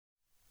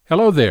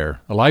Hello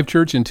there. Alive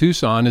Church in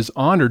Tucson is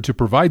honored to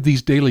provide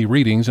these daily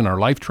readings in our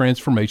Life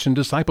Transformation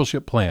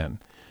Discipleship Plan.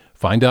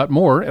 Find out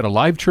more at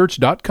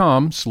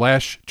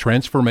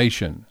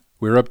alivechurch.com/transformation.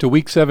 We're up to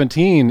week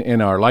 17 in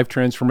our Life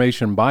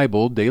Transformation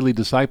Bible Daily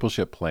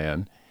Discipleship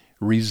Plan.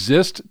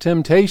 Resist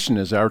temptation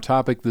is our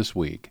topic this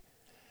week.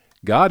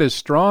 God is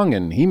strong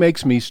and He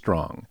makes me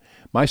strong.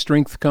 My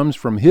strength comes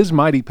from His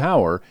mighty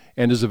power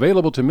and is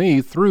available to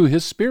me through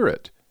His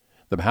Spirit.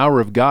 The power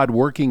of God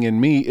working in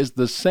me is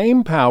the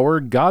same power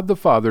God the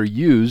Father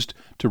used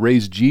to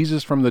raise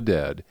Jesus from the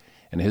dead,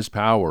 and His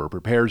power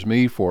prepares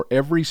me for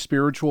every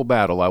spiritual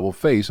battle I will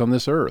face on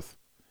this earth.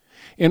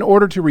 In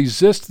order to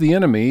resist the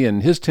enemy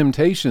and his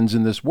temptations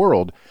in this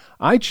world,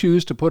 I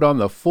choose to put on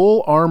the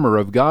full armor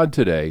of God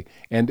today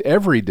and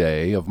every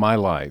day of my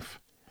life.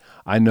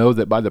 I know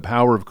that by the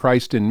power of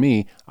Christ in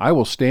me, I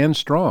will stand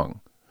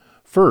strong.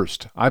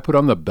 First, I put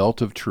on the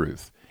belt of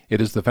truth. It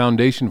is the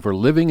foundation for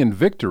living in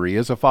victory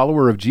as a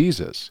follower of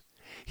Jesus.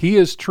 He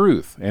is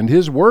truth, and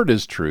His Word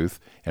is truth,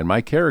 and my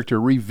character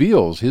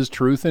reveals His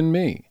truth in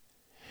me.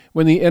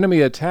 When the enemy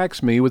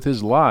attacks me with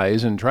his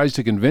lies and tries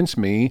to convince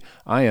me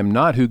I am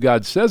not who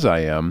God says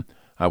I am,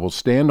 I will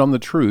stand on the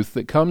truth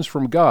that comes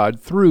from God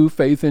through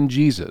faith in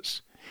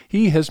Jesus.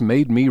 He has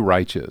made me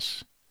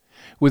righteous.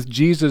 With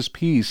Jesus'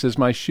 peace as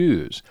my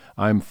shoes,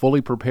 I am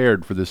fully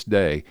prepared for this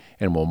day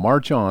and will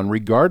march on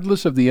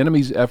regardless of the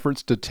enemy's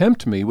efforts to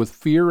tempt me with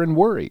fear and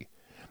worry.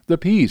 The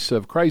peace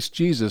of Christ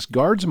Jesus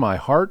guards my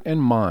heart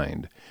and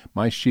mind,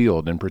 my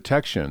shield and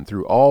protection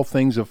through all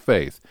things of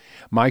faith,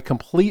 my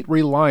complete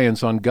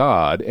reliance on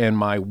God, and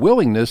my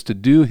willingness to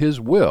do His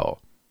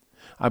will.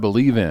 I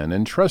believe in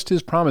and trust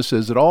His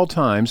promises at all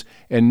times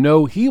and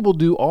know He will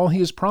do all He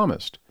has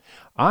promised.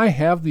 I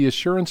have the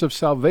assurance of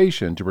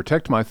salvation to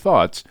protect my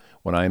thoughts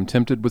when I am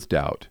tempted with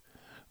doubt.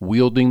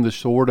 Wielding the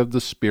sword of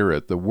the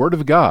Spirit, the Word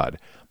of God,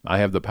 I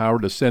have the power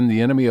to send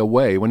the enemy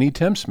away when he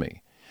tempts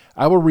me.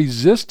 I will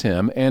resist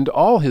him and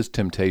all his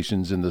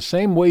temptations in the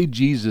same way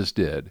Jesus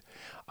did.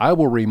 I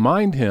will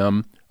remind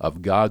him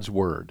of God's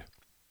Word.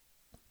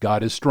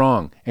 God is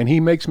strong, and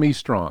He makes me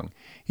strong.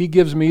 He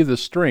gives me the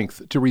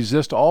strength to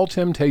resist all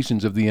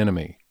temptations of the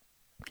enemy.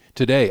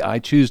 Today, I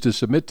choose to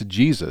submit to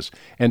Jesus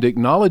and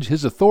acknowledge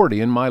His authority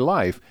in my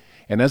life,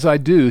 and as I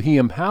do, He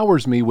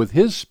empowers me with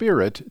His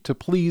Spirit to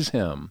please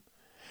Him.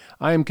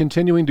 I am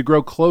continuing to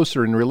grow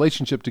closer in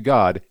relationship to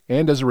God,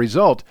 and as a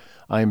result,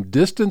 I am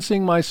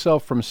distancing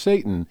myself from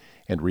Satan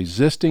and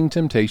resisting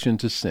temptation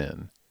to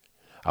sin.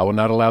 I will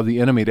not allow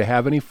the enemy to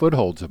have any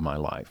footholds of my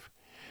life.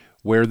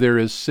 Where there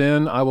is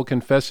sin, I will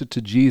confess it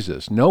to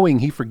Jesus, knowing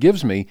He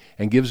forgives me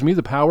and gives me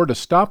the power to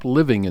stop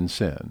living in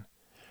sin.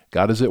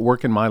 God is at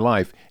work in my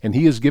life, and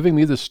He is giving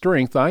me the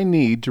strength I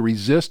need to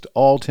resist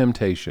all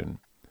temptation.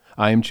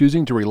 I am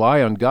choosing to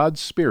rely on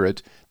God's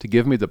Spirit to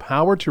give me the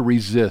power to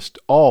resist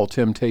all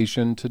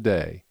temptation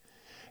today.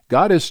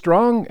 God is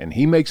strong, and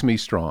He makes me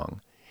strong.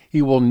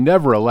 He will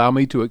never allow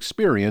me to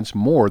experience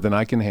more than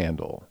I can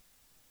handle.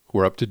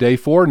 We're up to day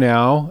 4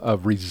 now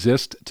of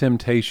Resist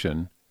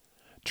Temptation.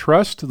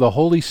 Trust the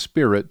Holy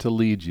Spirit to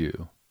lead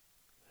you.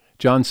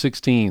 John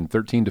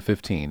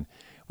 16:13-15.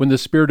 When the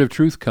Spirit of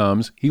truth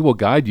comes, He will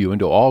guide you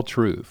into all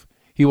truth.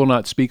 He will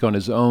not speak on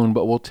His own,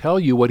 but will tell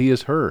you what He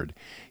has heard.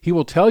 He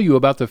will tell you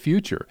about the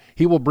future.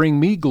 He will bring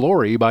me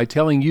glory by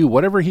telling you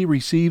whatever He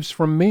receives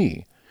from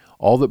me.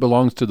 All that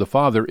belongs to the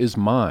Father is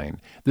mine.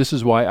 This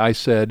is why I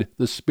said,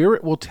 the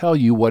Spirit will tell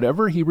you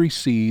whatever He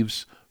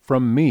receives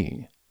from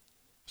me.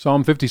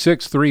 Psalm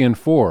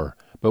 56:3-4.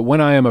 But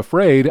when I am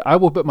afraid, I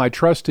will put my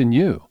trust in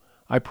you.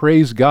 I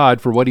praise God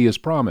for what He has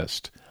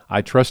promised.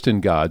 I trust in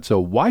God, so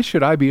why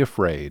should I be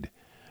afraid?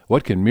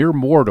 What can mere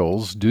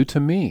mortals do to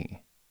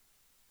me?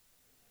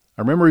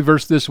 Our memory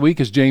verse this week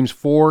is James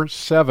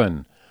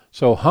 4:7.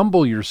 So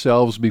humble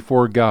yourselves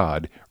before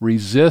God.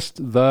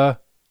 Resist the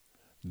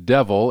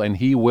devil, and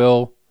he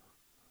will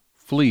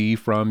flee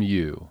from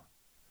you.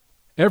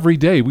 Every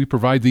day we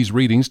provide these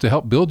readings to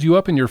help build you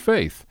up in your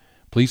faith.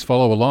 Please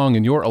follow along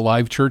in your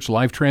Alive Church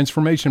Life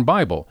Transformation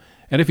Bible.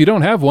 And if you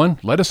don't have one,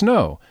 let us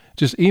know.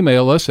 Just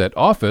email us at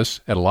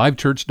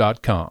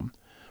office@alivechurch.com.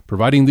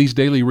 Providing these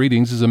daily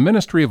readings is a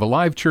ministry of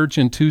Alive Church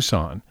in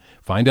Tucson.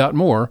 Find out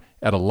more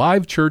at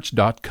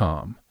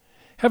alivechurch.com.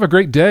 Have a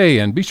great day,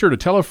 and be sure to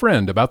tell a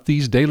friend about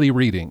these daily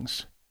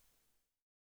readings.